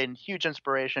guy and huge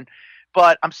inspiration.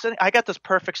 But I got this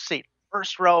perfect seat.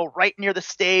 First row, right near the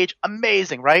stage.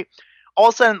 Amazing, right? All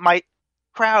of a sudden, my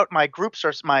group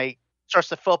starts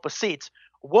to fill up with seats.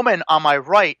 A woman on my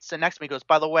right, sitting next to me, goes,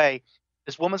 by the way,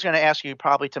 this woman's going to ask you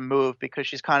probably to move because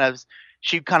she kind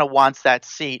of wants that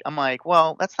seat. I'm like,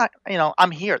 well, that's not,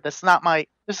 I'm here. This is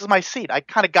my seat. I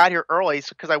kind of got here early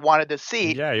because I wanted this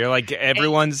seat. Yeah, you're like,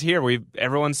 everyone's here.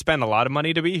 Everyone's spent a lot of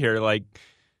money to be here. Like,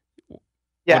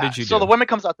 yeah. What did you do? So the woman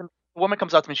comes up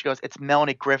to me. She goes, it's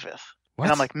Melanie Griffith. What?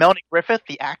 And I'm like, Melanie Griffith,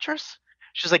 the actress?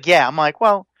 She's like, yeah. I'm like,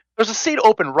 well, there's a seat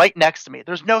open right next to me.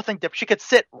 There's nothing different. She could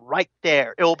sit right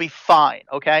there. It will be fine,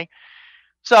 okay?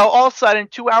 So all of a sudden,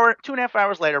 2.5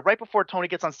 hours later, right before Tony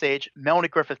gets on stage, Melanie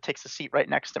Griffith takes a seat right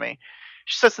next to me.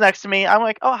 She sits next to me. I'm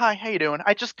like, oh, hi, how you doing?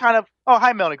 I just kind of, oh,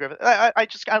 hi, Melanie Griffith. I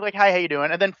just kind of like, hi, how you doing?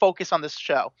 And then focus on this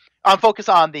show. Focus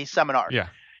on the seminar. Yeah.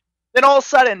 Then all of a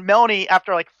sudden, Melanie,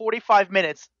 after like 45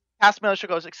 minutes, past Melanie, she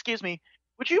goes, excuse me,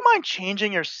 would you mind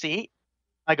changing your seat?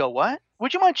 I go, what?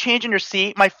 Would you mind changing your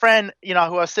seat? My friend, who I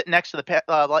was sitting next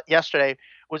to yesterday,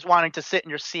 was wanting to sit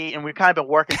in your seat, and we've kind of been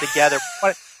working together.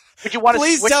 Would you want to?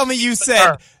 Please tell me you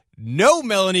said, no,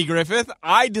 Melanie Griffith.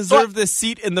 I deserve this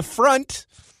seat in the front.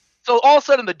 So all of a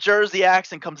sudden, the Jersey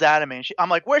accent comes out of me. And I'm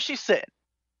like, where's she sitting?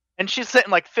 And she's sitting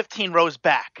like 15 rows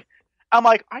back. I'm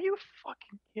like, are you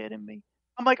fucking kidding me?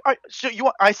 I'm like, I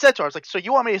said to her, I was like, so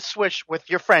you want me to switch with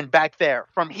your friend back there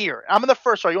from here? I'm in the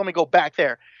first row. You want me to go back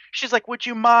there? She's like, would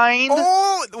you mind?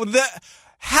 Oh,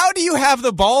 how do you have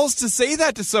the balls to say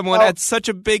that to someone at such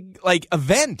a big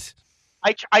event?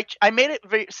 I made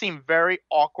it seem very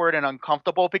awkward and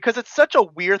uncomfortable because it's such a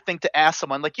weird thing to ask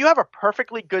someone. Like, you have a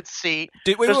perfectly good seat.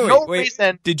 There's no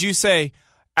reason. Did you say,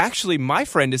 actually, my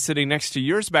friend is sitting next to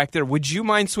yours back there. Would you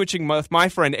mind switching with my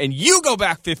friend and you go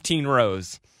back 15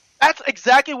 rows? That's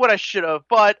exactly what I should have.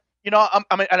 But, I'm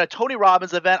at a Tony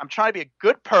Robbins event. I'm trying to be a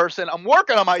good person. I'm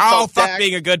working on myself. Oh, fuck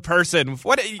being a good person.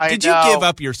 What did you give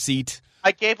up your seat?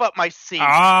 I gave up my seat.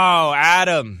 Oh,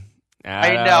 Adam.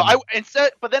 I know.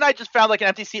 But then I just found like an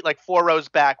empty seat like 4 rows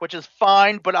back, which is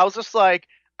fine. But I was just like,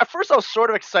 at first I was sort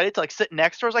of excited to like sit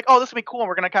next to her. I was like, oh, this will be cool, and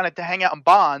we're gonna kind of hang out and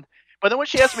bond. But then when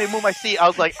she asked me to move my seat, I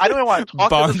was like, I don't even want to talk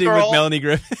to this girl. Bonding with Melanie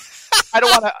Griffith. I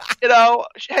don't want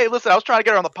to, hey, listen, I was trying to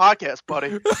get her on the podcast, buddy.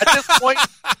 At this point,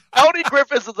 Melanie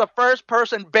Griffith is the first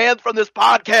person banned from this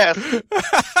podcast.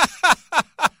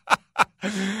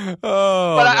 But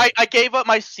I gave up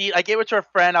my seat. I gave it to a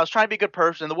friend. I was trying to be a good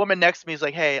person. The woman next to me is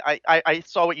like, hey, I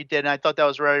saw what you did, and I thought that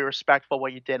was very respectful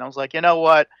what you did. And I was like, you know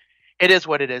what? It is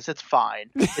what it is. It's fine.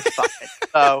 It's fine.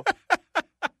 So,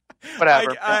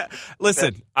 whatever.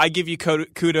 Listen, I give you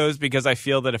kudos because I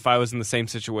feel that if I was in the same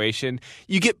situation,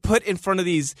 you get put in front of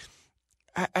these,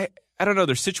 I don't know,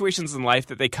 there's situations in life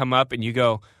that they come up and you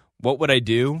go, what would I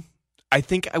do? I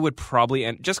think I would probably,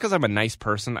 and just because I'm a nice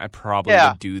person, I probably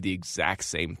would do the exact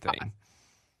same thing.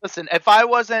 Listen, if I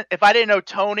didn't know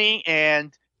Tony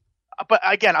but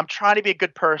again, I'm trying to be a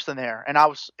good person there. And I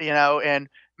was, and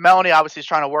Melanie obviously is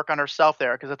trying to work on herself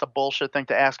there because it's a bullshit thing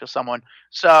to ask of someone.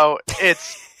 So it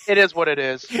is what it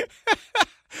is.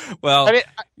 Well, I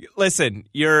mean, listen,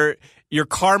 your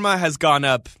karma has gone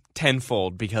up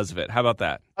tenfold because of it. How about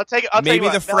that? Maybe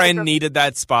the friend needed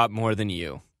that spot more than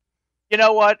you. You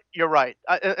know what? You're right.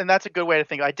 And that's a good way to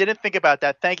think. I didn't think about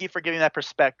that. Thank you for giving that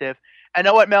perspective. And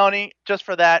know what, Melanie? Just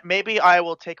for that, maybe I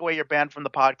will take away your ban from the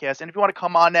podcast. And if you want to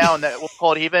come on now and we'll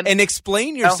call it even. And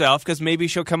explain yourself, because maybe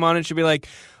she'll come on and she'll be like,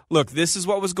 look, this is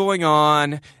what was going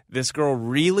on. This girl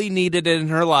really needed it in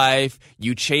her life.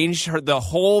 You changed the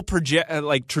whole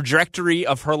trajectory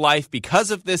of her life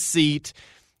because of this seat.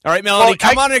 All right, Melanie,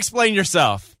 come on and explain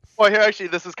yourself. Well, here, actually,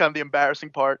 this is kind of the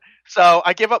embarrassing part. So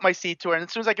I give up my seat to her, and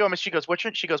as soon as I give up, she goes, what's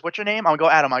your name? I'll go,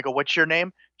 Adam. I go, what's your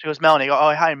name? She goes, Melanie. I go,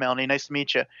 oh, hi, Melanie. Nice to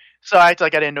meet you. So I act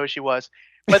like I didn't know who she was.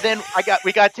 But then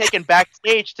we got taken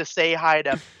backstage to say hi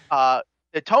to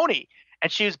Tony,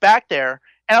 and she was back there.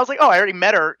 And I was like, oh, I already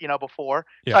met her, before.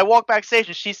 Yeah. So I walk backstage,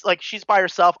 and she's by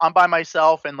herself. I'm by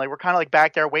myself, and we're kind of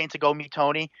back there waiting to go meet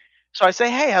Tony. So I say,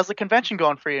 hey, how's the convention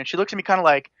going for you? And she looks at me kind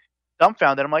of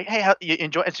dumbfounded. I'm like, hey, how you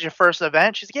enjoy? It's your first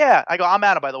event? She's like, yeah. I go, I'm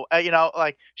Adam, by the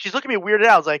way. She's looking at me weirded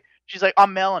out. She's like,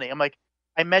 I'm Melanie. I'm like,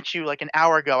 I met you an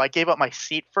hour ago. I gave up my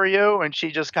seat for you. And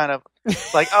she just kind of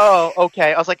oh,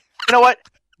 okay. I was like, you know what?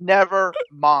 Never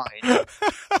mind.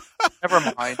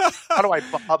 Never mind. How do I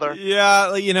bother?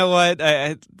 Yeah, you know what?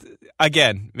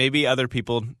 Again, maybe other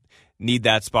people need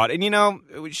that spot.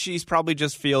 And, she's probably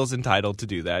just feels entitled to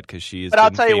do that because she's. But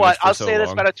I'll tell you what. I'll say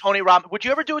this about a Tony Robbins. Would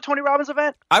you ever do a Tony Robbins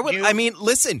event? I would. I mean,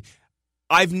 listen.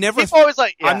 I've never. People always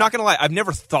I'm not gonna lie. I've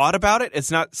never thought about it.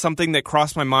 It's not something that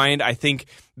crossed my mind. I think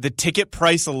the ticket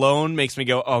price alone makes me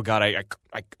go, "Oh God, I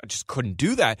just couldn't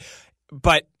do that."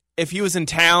 But if he was in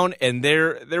town and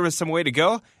there was some way to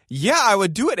go, yeah, I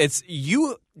would do it. It's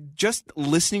you just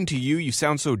listening to you. You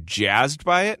sound so jazzed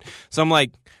by it. So I'm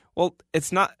like, well,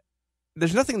 it's not.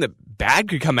 There's nothing that bad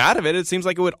could come out of it. It seems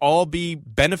like it would all be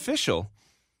beneficial.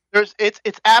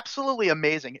 It's absolutely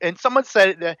amazing. And someone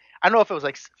said, I don't know if it was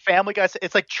Family Guy,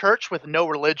 it's like church with no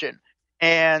religion.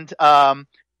 And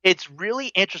it's really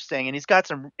interesting. And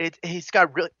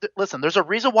listen, there's a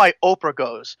reason why Oprah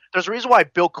goes. There's a reason why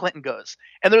Bill Clinton goes.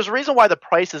 And there's a reason why the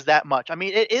price is that much. I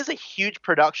mean, it is a huge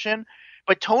production,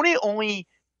 but Tony only,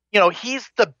 he's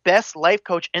the best life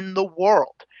coach in the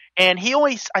world. And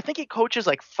I think he coaches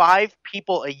 5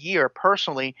 people a year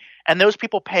personally. And those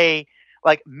people pay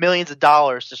millions of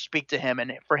dollars to speak to him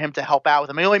and for him to help out with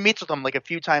them. He only meets with them a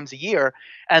few times a year.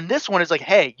 And this one is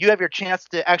hey, you have your chance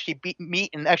to actually meet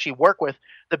and actually work with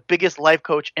the biggest life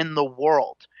coach in the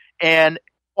world. And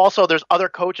also there's other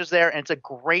coaches there, and it's a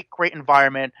great, great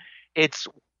environment. It's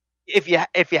if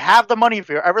you have the money, if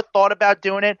you've ever thought about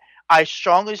doing it, I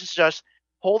strongly suggest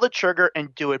pull the trigger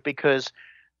and do it because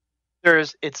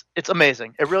it's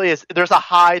amazing. It really is. There's a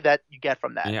high that you get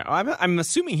from that. Yeah, I'm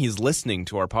assuming he's listening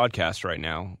to our podcast right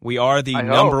now. We are the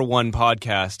number one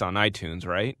podcast on iTunes,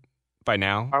 right? By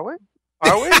now, are we?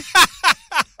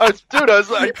 Dude,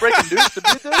 are you breaking news to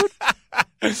me,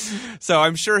 dude? So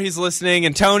I'm sure he's listening.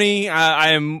 And Tony, I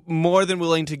am more than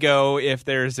willing to go if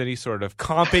there's any sort of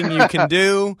comping you can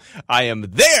do. I am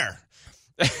there.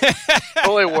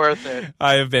 Totally worth it.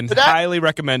 I have been highly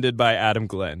recommended by Adam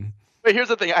Glenn. But here's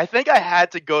the thing. I think I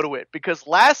had to go to it because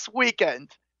last weekend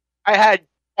I had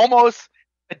almost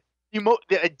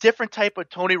a different type of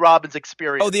Tony Robbins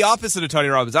experience. Oh, the opposite of Tony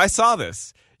Robbins. I saw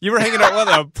this. You were hanging out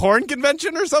at a porn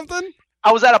convention or something?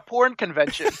 I was at a porn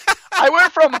convention. I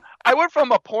went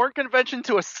from a porn convention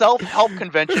to a self-help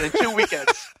convention in 2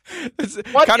 weekends. It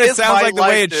kind of sounds like the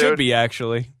way it should be,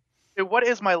 actually. Dude, what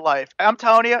is my life? I'm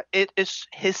telling you, it is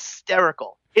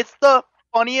hysterical. It's the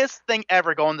funniest thing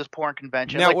ever going to this porn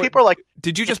convention. Now, people are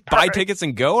did you just buy tickets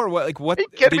and go, or what? What did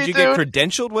you get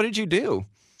credentialed? What did you do?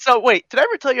 So wait, did I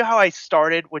ever tell you how I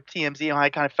started with TMZ and how I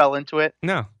kind of fell into it?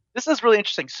 No. This is really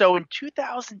interesting. So in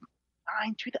 2009,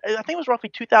 I think it was roughly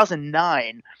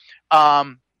 2009,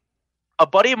 a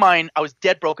buddy of mine, I was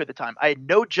dead broke at the time. I had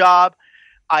no job.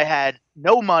 I had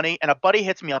no money, and a buddy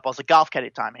hits me up. I was a golf caddy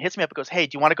at the time. He hits me up and goes, hey,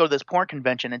 do you want to go to this porn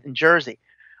convention in Jersey?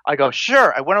 I go,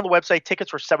 sure. I went on the website.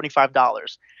 Tickets were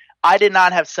 $75. I did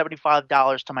not have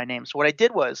 $75 to my name. So what I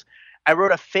did was I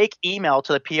wrote a fake email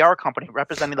to the PR company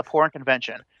representing the porn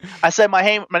convention. I said, my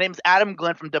name is Adam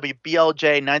Glenn from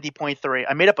WBLJ 90.3.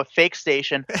 I made up a fake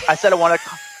station. I said I want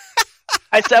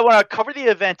to cover the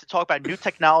event to talk about new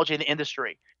technology in the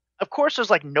industry. Of course,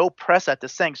 there's no press at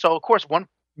this thing. So, of course, one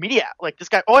media, like this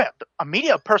guy, oh yeah, a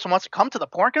media person wants to come to the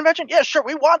porn convention? Yeah, sure,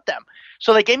 we want them.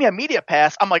 So they gave me a media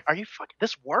pass. I'm like, are you fucking,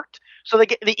 this worked? So they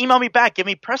email me back, give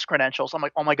me press credentials. I'm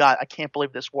like, oh my God, I can't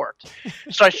believe this worked.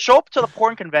 So I show up to the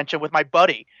porn convention with my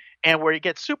buddy, and where you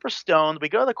get super stoned, we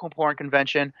go to the porn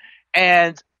convention,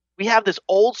 and we have this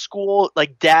old school,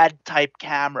 like, dad type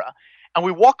camera. And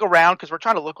we walk around because we're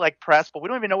trying to look like press, but we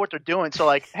don't even know what they're doing. So,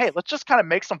 like, hey, let's just kind of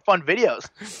make some fun videos.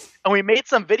 And we made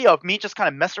some video of me just kind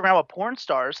of messing around with porn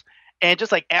stars and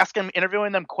just, like,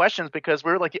 interviewing them questions because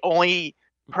we were, like, the only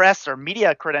press or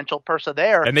media credential person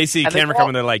there. And they see a camera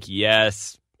coming, they're like,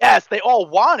 yes. Yes, they all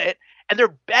want it. And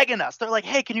they're begging us. They're like,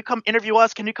 hey, can you come interview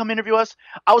us? Can you come interview us?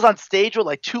 I was on stage with,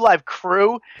 like, 2 Live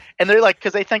Crew. And they're like,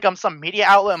 because they think I'm some media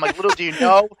outlet. I'm like, little do you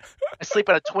know, I sleep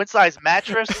on a twin-size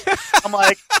mattress. I'm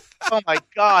like, oh my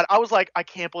God. I was like, I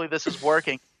can't believe this is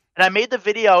working. And I made the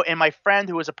video, and my friend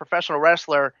who was a professional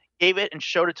wrestler gave it and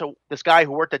showed it to this guy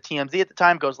who worked at TMZ at the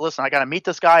time, goes, listen, I got to meet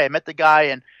this guy. I met the guy,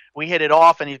 and we hit it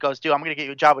off. And he goes, dude, I'm going to get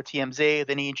you a job with TMZ.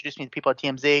 Then he introduced me to people at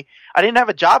TMZ. I didn't have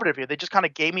a job interview. They just kind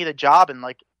of gave me the job, and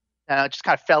like, just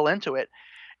kind of fell into it.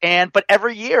 But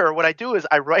every year what I do is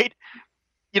I write,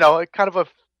 I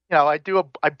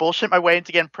bullshit my way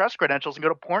into getting press credentials and go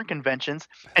to porn conventions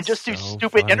and just do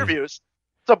stupid interviews.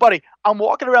 So, buddy, I'm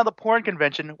walking around the porn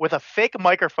convention with a fake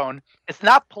microphone. It's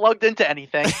not plugged into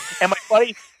anything. And my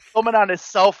buddy's filming on his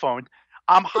cell phone.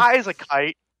 I'm high as a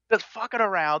kite, just fucking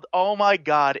around. Oh, my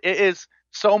God. It is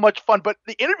so much fun. But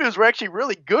the interviews were actually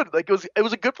really good. Like, it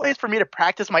was a good place for me to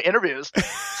practice my interviews.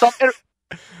 Who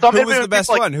was the best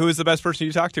one? Who was the best person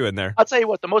you talked to in there? I'll tell you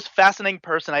what. The most fascinating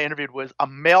person I interviewed was a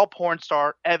male porn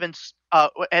star, Evan Storm.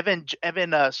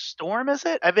 Is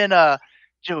it Evan?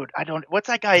 Dude, I don't. What's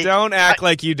that guy? Don't act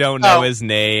like you don't know his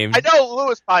name. I know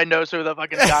Lewis probably knows who the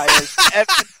fucking guy is.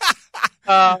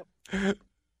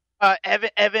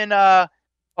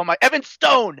 Evan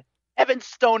Stone. Evan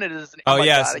Stone. It is. Oh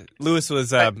yes, God. Lewis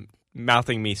was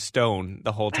mouthing me Stone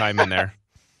the whole time in there.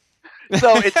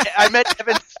 So I met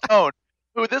Evan Stone.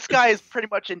 Who this guy is pretty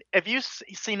much in. If you've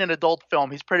seen an adult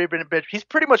film, he's pretty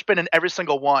much been in every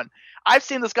single one. I've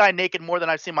seen this guy naked more than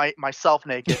I've seen myself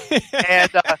naked, and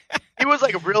he was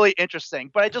like really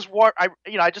interesting. But I just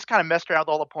kind of messed around with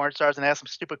all the porn stars and asked some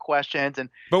stupid questions.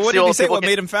 But what did he say? What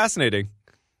made him fascinating?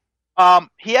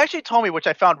 He actually told me, which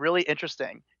I found really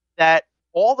interesting, that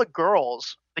all the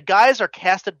guys are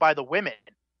casted by the women.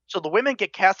 So the women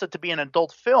get casted to be an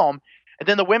adult film. And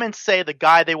then the women say the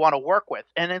guy they want to work with.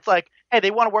 And it's like, hey,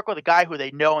 they want to work with a guy who they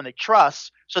know and they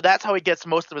trust. So that's how he gets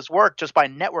most of his work, just by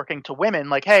networking to women.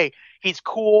 Like, hey, he's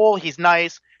cool. He's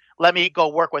nice. Let me go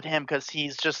work with him because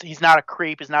he's not a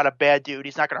creep. He's not a bad dude.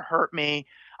 He's not going to hurt me.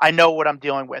 I know what I'm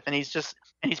dealing with. And he's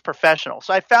professional.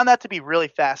 So I found that to be really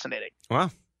fascinating. Wow.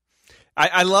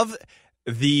 I love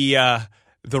the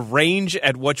range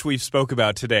at which we've spoke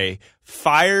about today.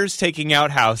 Fires taking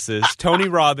out houses, Tony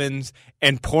Robbins,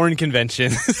 and porn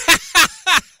conventions.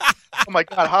 Oh my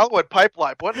God, Hollywood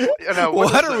Pipeline. What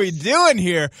are we doing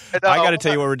here? I got to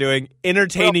tell you what we're doing.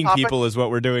 Entertaining people is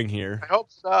what we're doing here. I hope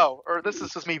so. Or this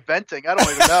is just me venting. I don't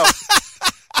even know.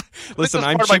 Listen,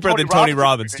 I'm cheaper than Tony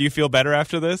Robbins. Do you feel better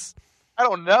after this? I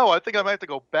don't know. I think I might have to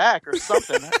go back or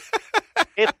something.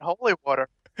 It's holy water.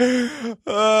 Oh,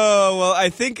 well, I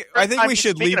think we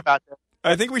should leave.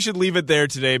 I think we should leave it there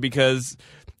today because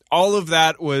all of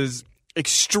that was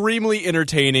extremely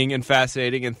entertaining and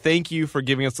fascinating. And thank you for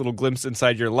giving us a little glimpse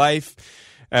inside your life.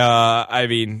 I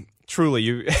mean, truly,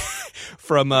 you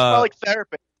from like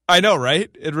therapy. I know, right?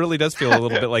 It really does feel a little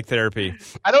bit like therapy.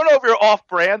 I don't know if you're off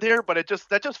brand here, but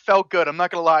that just felt good. I'm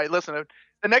not gonna lie. Listen.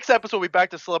 The next episode will be back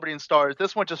to Celebrity and Stars.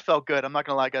 This one just felt good. I'm not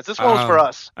going to lie, guys. This one was for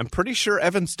us. I'm pretty sure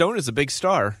Evan Stone is a big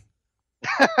star.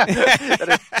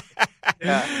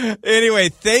 Yeah. Anyway,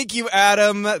 thank you,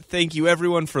 Adam. Thank you,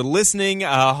 everyone, for listening.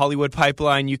 Hollywood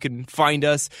Pipeline, you can find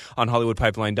us on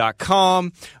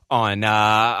HollywoodPipeline.com, on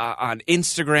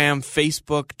Instagram,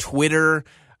 Facebook, Twitter.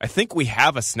 I think we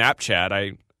have a Snapchat.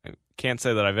 I can't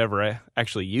say that I've ever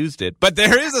actually used it, but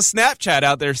there is a Snapchat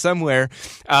out there somewhere.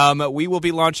 We will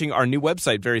be launching our new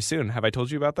website very soon. Have I told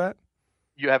you about that?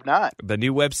 You have not. The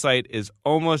new website is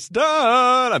almost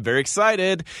done. I'm very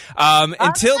excited.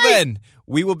 Until then,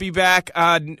 we will be back.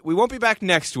 We won't be back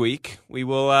next week. We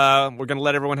will. We're going to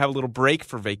let everyone have a little break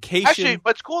for vacation. Actually,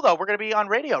 what's cool though, we're going to be on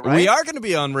radio, right? We are going to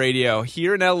be on radio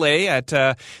here in LA at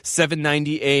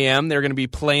 7:90 a.m. They're going to be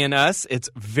playing us. It's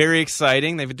very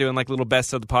exciting. They've been doing like little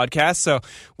best of the podcast, so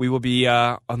we will be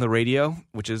on the radio,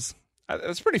 which is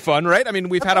it's pretty fun, right? I mean,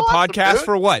 we've had a podcast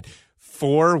for what?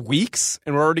 4 weeks,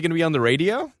 and we're already going to be on the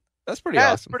radio? That's pretty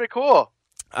awesome. That's pretty cool.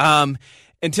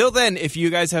 Until then, if you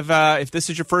guys have, if this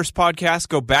is your first podcast,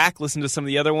 go back, listen to some of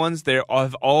the other ones. They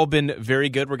have all been very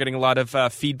good. We're getting a lot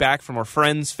of feedback from our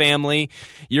friends, family.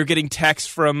 You're getting texts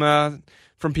from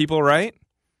people, right?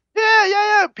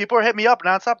 Yeah. People are hitting me up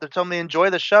nonstop. They're telling me they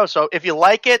enjoy the show. So if you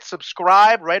like it,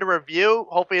 subscribe, write a review.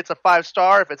 Hopefully it's a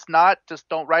 5-star. If it's not, just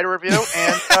don't write a review.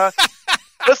 And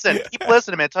listen, keep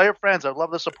listening, man. Tell your friends. I love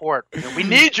the support. We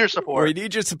need your support. We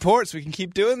need your support so we can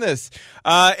keep doing this.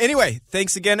 Anyway,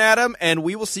 thanks again, Adam, and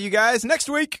we will see you guys next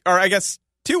week, or I guess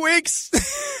 2 weeks.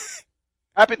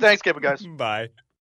 Happy Thanksgiving, guys. Bye.